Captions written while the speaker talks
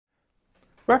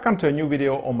Welcome to a new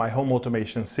video on my home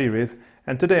automation series,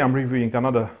 and today I'm reviewing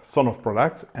another Sonoff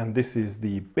product, and this is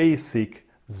the Basic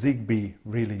Zigbee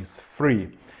Release 3.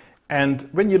 And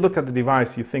when you look at the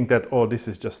device, you think that, oh, this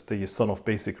is just the Sonoff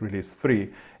Basic Release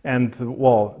 3, and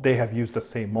well, they have used the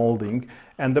same molding.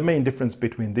 And the main difference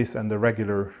between this and the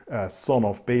regular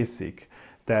Sonoff Basic,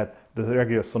 that the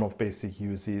regular Sonoff Basic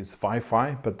uses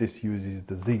Wi-Fi, but this uses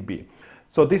the Zigbee.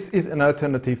 So this is an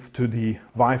alternative to the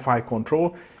Wi-Fi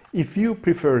control. If you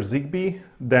prefer Zigbee,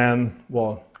 then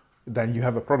you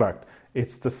have a product.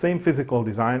 It's the same physical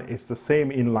design, it's the same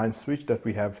inline switch that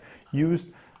we have used.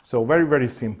 So very, very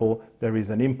simple. There is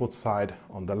an input side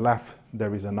on the left,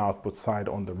 there is an output side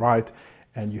on the right,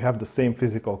 and you have the same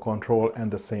physical control and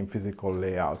the same physical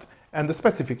layout. And the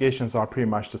specifications are pretty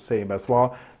much the same as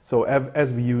well. So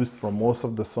as we used for most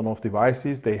of the Sonoff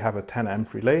devices, they have a 10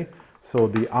 amp relay. So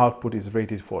the output is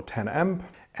rated for 10 amp.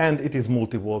 And it is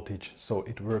multi-voltage, so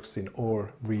it works in all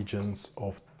regions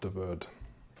of the world.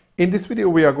 In this video,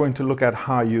 we are going to look at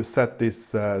how you set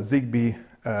this Zigbee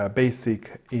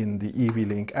Basic in the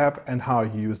EV-Link app and how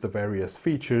you use the various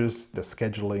features, the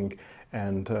scheduling,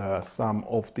 and some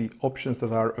of the options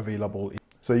that are available.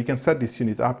 So you can set this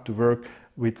unit up to work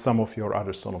with some of your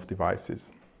other Sonoff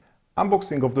devices.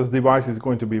 Unboxing of this device is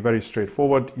going to be very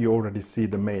straightforward. You already see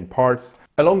the main parts.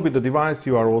 Along with the device,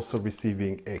 you are also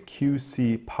receiving a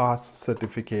QC Pass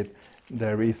certificate.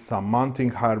 There is some mounting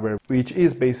hardware, which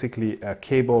is basically a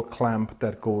cable clamp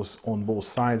that goes on both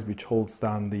sides, which holds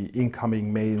down the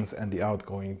incoming mains and the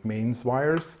outgoing mains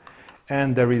wires.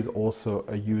 And there is also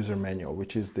a user manual,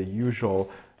 which is the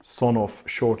usual Sonoff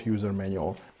short user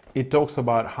manual. It talks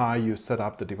about how you set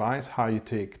up the device, how you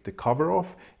take the cover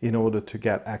off in order to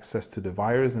get access to the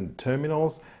wires and the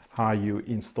terminals, how you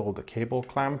install the cable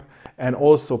clamp. And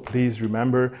also please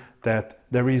remember that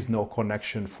there is no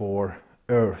connection for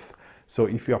earth. So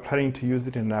if you are planning to use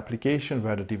it in an application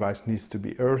where the device needs to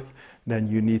be earth, then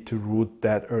you need to route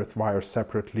that earth wire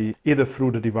separately, either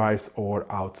through the device or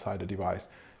outside the device.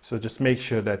 So just make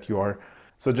sure that you are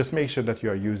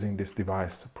using this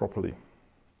device properly.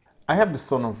 I have the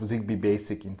Sonoff Zigbee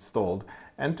Basic installed,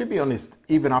 and to be honest,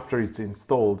 even after it's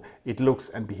installed, it looks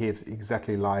and behaves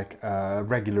exactly like a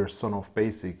regular Sonoff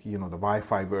Basic, you know, the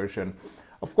Wi-Fi version.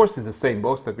 Of course, it's the same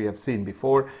box that we have seen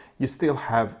before. You still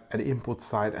have an input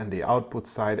side and the output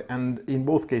side, and in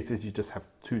both cases, you just have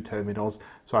two terminals.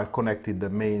 So I've connected the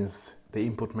mains, the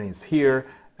input mains here,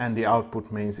 and the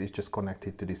output mains is just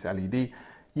connected to this LED.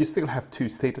 You still have two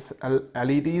status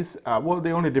LEDs. Well,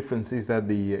 the only difference is that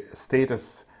the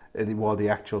status the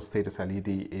actual status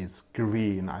LED is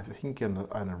green. I think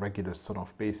on a regular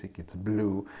Sonoff Basic it's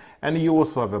blue. And you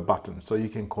also have a button, so you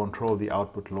can control the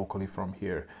output locally from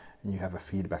here, and you have a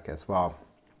feedback as well.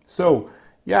 So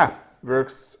yeah,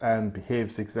 works and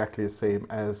behaves exactly the same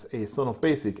as a Sonoff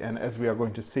Basic. And as we are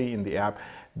going to see in the app,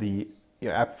 the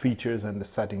app features and the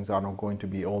settings are not going to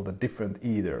be all that different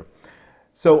either.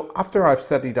 So after I've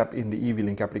set it up in the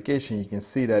EV-Link application, you can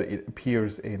see that it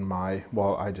appears in my,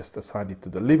 well, I just assigned it to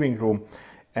the living room.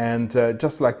 And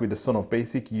just like with the Sonoff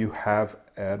Basic, you have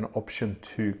an option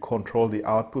to control the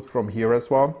output from here as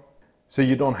well. So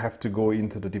you don't have to go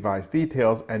into the device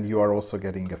details, and you are also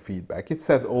getting a feedback. It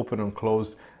says open and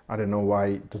close. I don't know why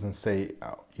it doesn't say,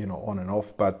 on and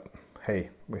off, but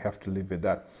hey, we have to live with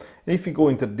that. And if you go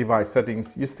into the device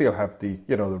settings, you still have the,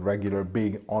 the regular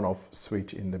big on-off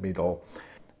switch in the middle.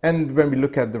 And when we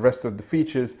look at the rest of the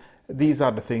features, these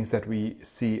are the things that we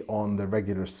see on the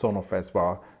regular Sonoff as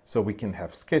well. So we can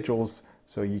have schedules,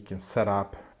 so you can set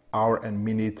up hour and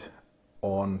minute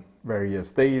on various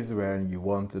days when you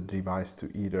want the device to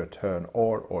either turn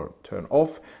on or turn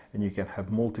off, and you can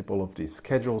have multiple of these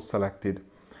schedules selected.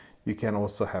 You can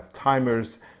also have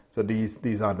timers. So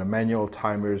these are the manual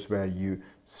timers where you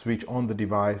switch on the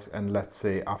device, and let's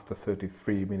say after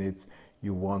 33 minutes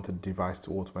you want the device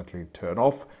to automatically turn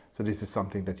off. So this is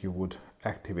something that you would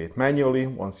activate manually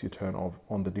once you turn off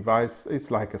on the device.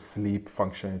 It's like a sleep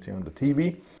functionality on the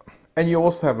TV. And you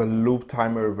also have a loop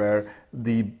timer where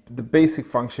the basic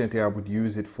functionality I would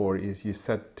use it for is you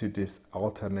set to this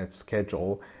alternate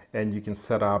schedule, and you can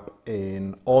set up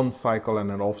an on cycle and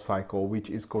an off cycle, which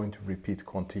is going to repeat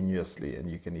continuously.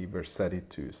 And you can either set it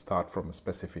to start from a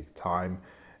specific time,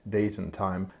 date and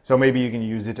time. So maybe you can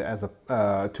use it as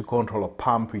to control a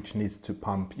pump which needs to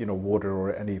pump water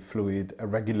or any fluid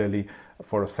regularly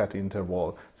for a set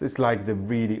interval. So it's like the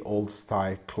really old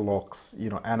style clocks,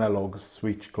 analog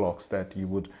switch clocks that you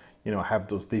would have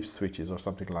those dip switches or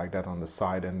something like that on the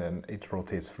side, and then it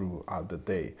rotates throughout the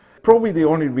day. Probably the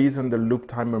only reason the loop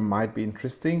timer might be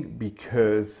interesting,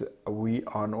 because we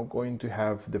are not going to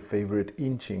have the favorite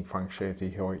inching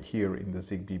functionality here in the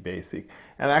Zigbee Basic.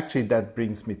 And actually that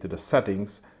brings me to the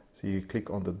settings. So you click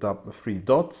on the three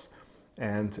dots,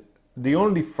 and the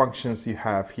only functions you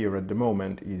have here at the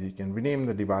moment is you can rename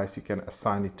the device, you can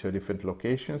assign it to a different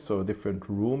location, so a different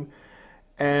room,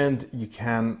 and you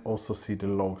can also see the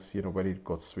logs, where it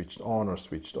got switched on or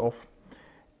switched off,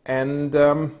 and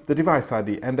the device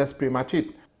ID, and that's pretty much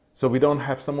it. So we don't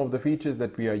have some of the features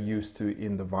that we are used to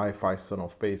in the Wi-Fi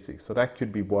Sonoff Basic. So that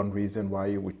could be one reason why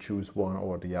you would choose one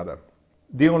or the other.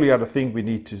 The only other thing we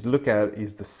need to look at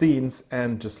is the scenes,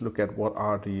 and just look at what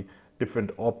are the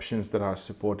different options that are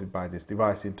supported by this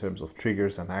device in terms of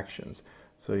triggers and actions.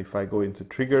 So if I go into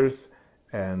triggers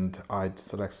and I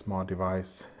select smart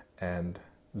device and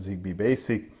Zigbee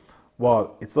Basic,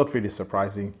 well, it's not really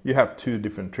surprising. You have two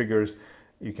different triggers.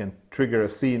 You can trigger a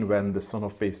scene when the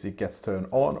Sonoff Basic gets turned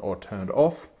on or turned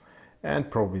off, and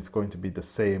probably it's going to be the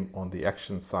same on the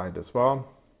action side as well.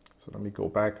 So let me go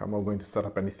back. I'm not going to set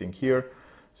up anything here.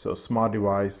 So smart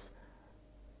device,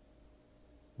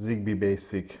 Zigbee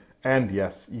Basic, and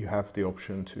yes, you have the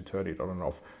option to turn it on and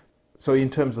off. So in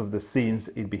terms of the scenes,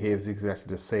 it behaves exactly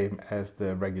the same as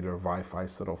the regular Wi-Fi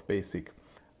Sonoff Basic.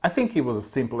 I think it was a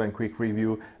simple and quick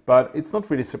review, but it's not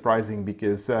really surprising,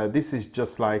 because this is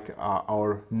just like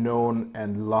our known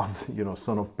and loved,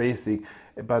 Sonoff Basic,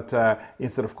 but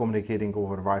instead of communicating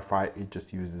over Wi-Fi, it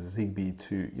just uses Zigbee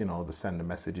to, to send the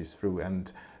messages through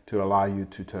and to allow you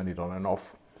to turn it on and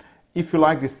off. If you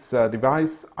like this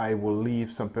device, I will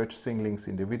leave some purchasing links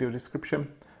in the video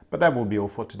description, but that will be all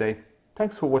for today.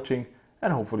 Thanks for watching,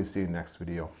 and hopefully see you in the next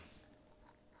video.